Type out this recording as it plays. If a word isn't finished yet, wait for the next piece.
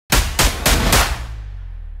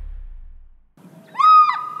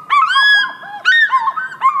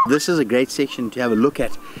This is a great section to have a look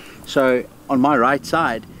at. So on my right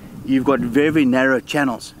side, you've got very, very narrow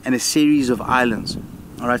channels and a series of islands.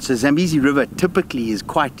 All right, so Zambezi River typically is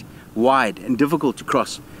quite wide and difficult to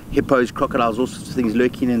cross. Hippos, crocodiles, all sorts of things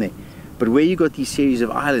lurking in there. But where you've got these series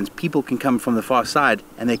of islands, people can come from the far side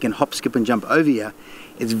and they can hop, skip and jump over here.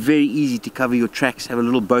 It's very easy to cover your tracks, have a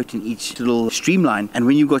little boat in each little streamline, and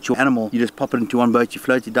when you've got your animal, you just pop it into one boat, you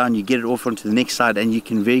float it down, you get it off onto the next side, and you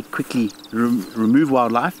can very quickly remove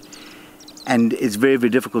wildlife, and it's very,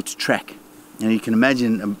 very difficult to track. You can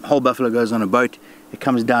imagine a whole buffalo goes on a boat, it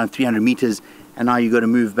comes down 300 meters, and now you've got to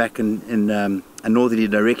move back in a northerly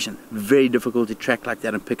direction. Very difficult to track like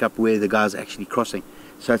that and pick up where the guy's actually crossing.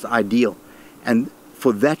 So it's ideal. And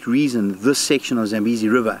for that reason, this section of Zambezi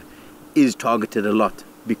River is targeted a lot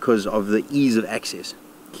because of the ease of access.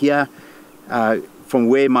 Here, from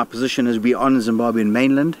where my position is, we're on Zimbabwean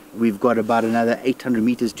mainland. We've got about another 800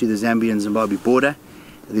 meters to the Zambian-Zimbabwe border.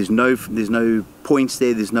 There's no points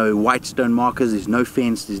there, there's no white stone markers, there's no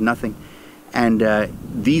fence, there's nothing. And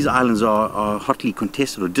these islands are hotly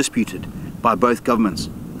contested or disputed by both governments.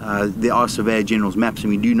 There are Surveyor General's maps,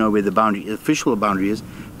 and we do know where the official boundary is,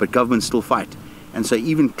 but governments still fight. And so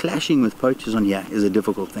even clashing with poachers on here is a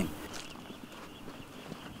difficult thing.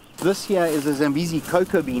 This here is a Zambezi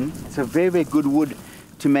cocoa bean. It's a very, very good wood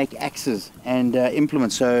to make axes and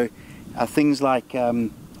implements. So things like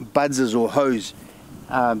budzes or hoes,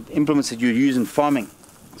 implements that you use in farming.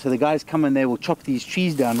 So the guys come and they will chop these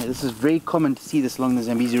trees down. This is very common to see this along the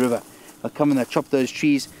Zambezi River. They'll come and they'll chop those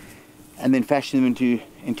trees and then fashion them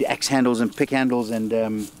into axe handles and pick handles, and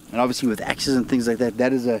obviously with axes and things like that.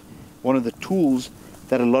 That is one of the tools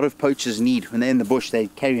that a lot of poachers need when they're in the bush. They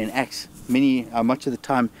carry an axe. Much of the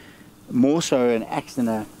time, more so an axe than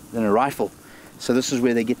a rifle. So this is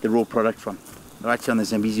where they get the raw product from, right here on the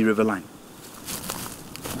Zambezi River line.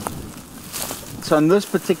 So on this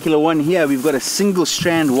particular one here, we've got a single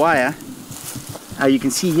strand wire. You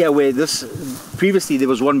can see here where previously there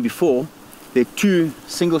was one before. There are two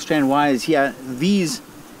single strand wires here. These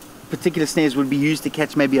particular snares would be used to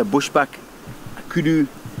catch maybe a bushbuck, a kudu,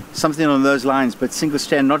 something on those lines, but single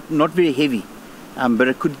strand, not very heavy. But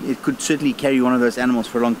it could certainly carry one of those animals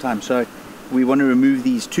for a long time. So we want to remove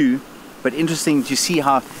these two. But interesting to see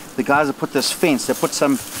how the guys have put this fence. They put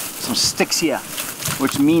some sticks here,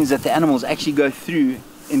 which means that the animals actually go through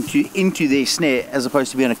into their snare as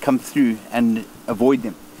opposed to being able to come through and avoid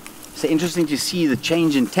them. So interesting to see the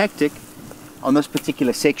change in tactic on this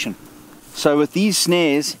particular section. So with these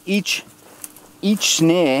snares, each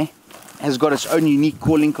snare has got its own unique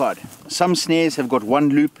calling card. Some snares have got one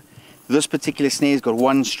loop. This particular snare's got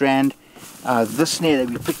one strand. This snare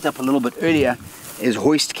that we picked up a little bit earlier is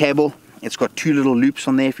hoist cable. It's got two little loops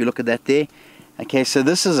on there, if you look at that there. Okay, so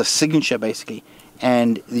this is a signature basically.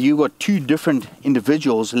 And you've got two different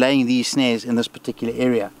individuals laying these snares in this particular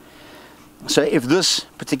area. So if this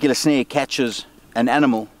particular snare catches an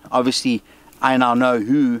animal, obviously I now know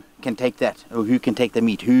who can take that, or who can take the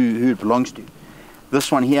meat, who it belongs to.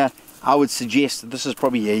 This one here, I would suggest that this is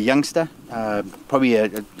probably a youngster, probably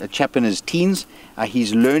a chap in his teens.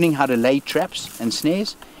 He's learning how to lay traps and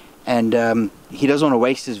snares, and he doesn't want to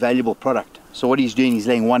waste his valuable product. So what he's doing, he's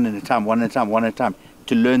laying one at a time,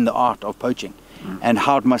 to learn the art of poaching, and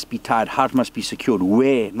how it must be tied, how it must be secured,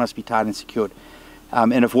 where it must be tied and secured.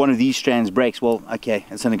 And if one of these strands breaks, well, okay,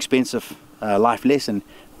 it's an expensive life lesson,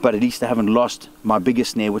 but at least I haven't lost my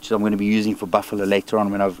biggest snare, which I'm going to be using for buffalo later on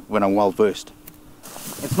when I'm well versed.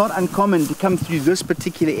 It's not uncommon to come through this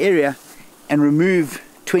particular area and remove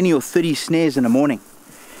 20 or 30 snares in the morning.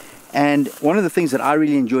 And one of the things that I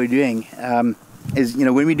really enjoy doing is,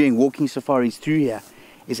 when we're doing walking safaris through here,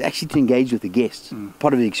 is actually to engage with the guests.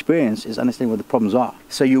 Part of the experience is understanding what the problems are.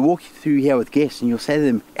 So you walk through here with guests and you'll say to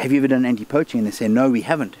them, have you ever done anti-poaching? And they say, no, we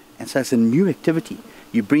haven't. And so it's a new activity.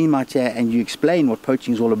 You bring them out here and you explain what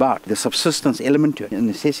poaching is all about, the subsistence element to it, the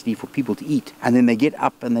necessity for people to eat. And then they get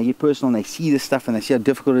up and they get personal and they see this stuff and they see how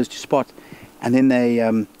difficult it is to spot. And then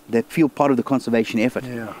they feel part of the conservation effort.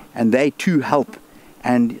 Yeah. And they too help.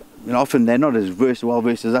 And often they're not as well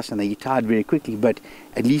versed as us and they get tired very quickly, but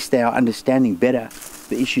at least they are understanding better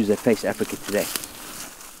the issues that face Africa today.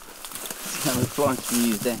 Some of the plants we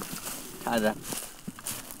use there, tied up.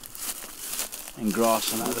 And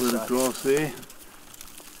grass on the other side. Grass there.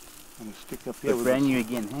 And stick up here. But brand new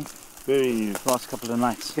again, hey? Very new. Last couple of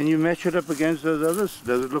nights. Can you match it up against those others?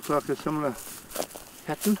 Does it look like a similar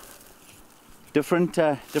pattern? Different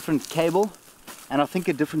cable, and I think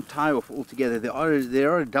a different tie off altogether.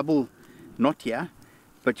 There are a double knot here,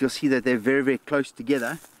 but you'll see that they're very, very close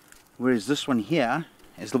together, whereas this one here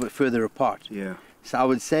is a little bit further apart. Yeah. So I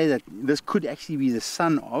would say that this could actually be the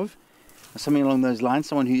son of something along those lines,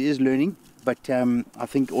 someone who is learning, but I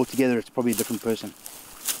think altogether it's probably a different person.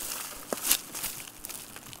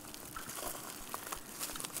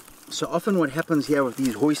 So often what happens here with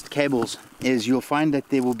these hoist cables is you'll find that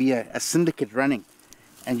there will be a syndicate running,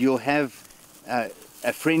 and you'll have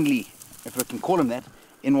a friendly, if I can call him that,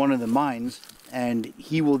 in one of the mines, and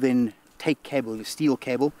he will then take cable, the steel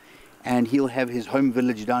cable, and he'll have his home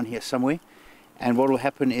village down here somewhere. And what will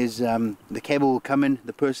happen is the cable will come in,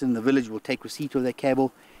 the person in the village will take receipt of that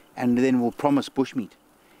cable, and then will promise bushmeat.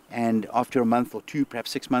 And after a month or two, perhaps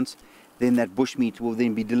 6 months, then that bushmeat will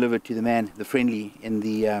then be delivered to the man, the friendly, in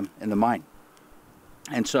the mine.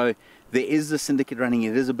 And so there is the syndicate running.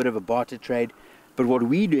 It is a bit of a barter trade, but what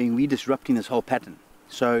we're doing, we're disrupting this whole pattern.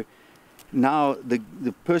 So now the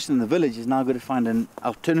person in the village is now going to find an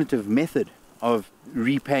alternative method of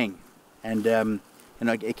repaying, and you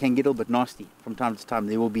know, it can get a little bit nasty from time to time.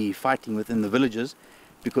 There will be fighting within the villages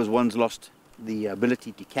because one's lost the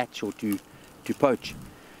ability to catch or to poach.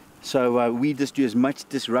 So we just do as much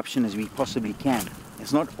disruption as we possibly can.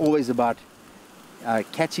 It's not always about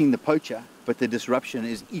catching the poacher, but the disruption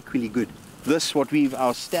is equally good. This, what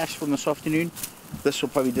our stash from this afternoon, this will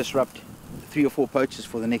probably disrupt 3 or 4 poachers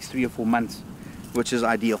for the next 3 or 4 months, which is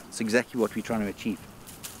ideal. It's exactly what we're trying to achieve.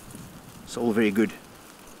 It's all very good.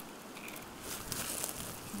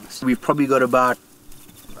 So we've probably got about,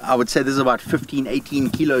 I would say there's about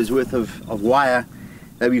 15-18 kilos worth of wire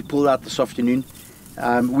that we've pulled out this afternoon.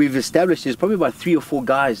 We've established there's probably about 3 or 4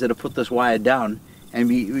 guys that have put this wire down, and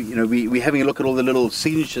we're having a look at all the little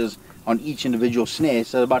signatures on each individual snare.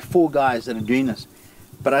 So about 4 guys that are doing this.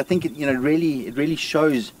 But I think it really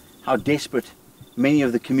shows how desperate many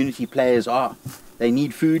of the community players are. They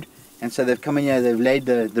need food, and so they've come in here, they've laid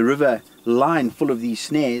the river line full of these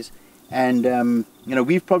snares, and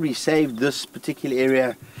we've probably saved this particular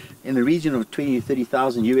area in the region of 20,000 to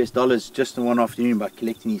 30,000 US dollars just in one afternoon by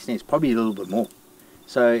collecting these snares, probably a little bit more.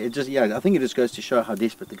 So it just, I think it just goes to show how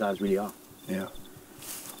desperate the guys really are. Yeah.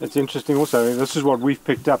 It's interesting also, this is what we've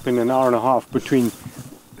picked up in an hour and a half between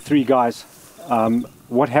 3 guys.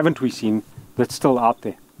 What haven't we seen that's still out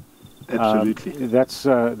there? Absolutely. That's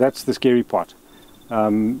the scary part.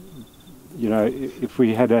 If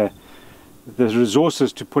we had the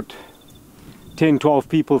resources to put 10, 12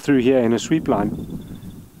 people through here in a sweep line,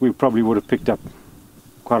 we probably would have picked up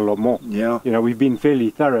quite a lot more. Yeah. We've been fairly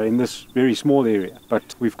thorough in this very small area,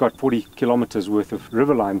 but we've got 40 kilometers worth of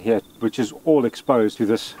river line here, which is all exposed to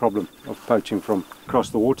this problem of poaching from across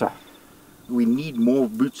the water. We need more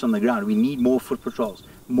boots on the ground. We need more foot patrols,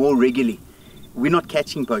 more regularly. We're not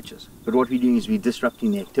catching poachers, but what we're doing is we're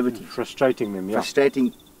disrupting their activity. Frustrating them, yeah.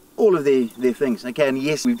 Frustrating all of their things. Okay, and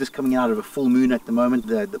yes, we're just coming out of a full moon at the moment,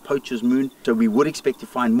 the poacher's moon, so we would expect to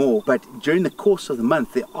find more, but during the course of the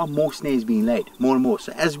month there are more snares being laid, more and more.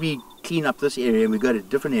 So as we clean up this area and we go to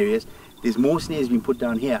different areas, there's more snares being put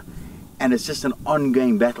down here, and it's just an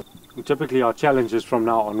ongoing battle. And typically our challenge is from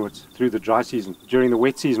now onwards through the dry season. During the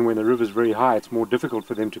wet season, when the river's very high, it's more difficult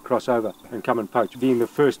for them to cross over and come and poach. Being the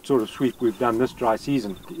first sort of sweep we've done this dry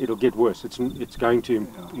season, it'll get worse. It's going to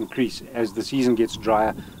increase as the season gets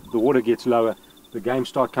drier, the water gets lower, the game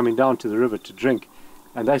start coming down to the river to drink,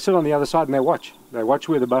 and they sit on the other side and they watch. They watch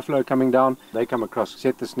where the buffalo are coming down, they come across,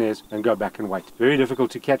 set the snares and go back and wait. Very difficult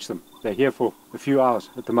to catch them. They're here for a few hours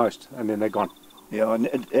at the most and then they're gone. Yeah,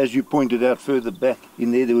 and as you pointed out further back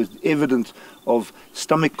in there was evidence of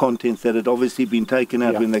stomach contents that had obviously been taken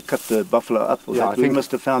out when they cut the buffalo up. Yeah, we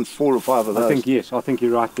must have found 4 or 5 of those. I think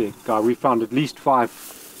you're right there, Guy. We found at least 5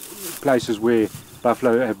 places where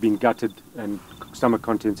buffalo have been gutted and stomach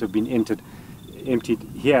contents have been emptied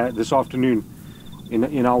here this afternoon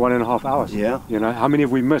in our 1.5 hours. Yeah. How many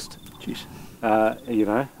have we missed? Jeez.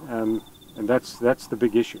 And that's the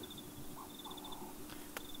big issue.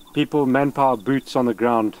 People, manpower, boots on the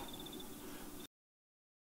ground,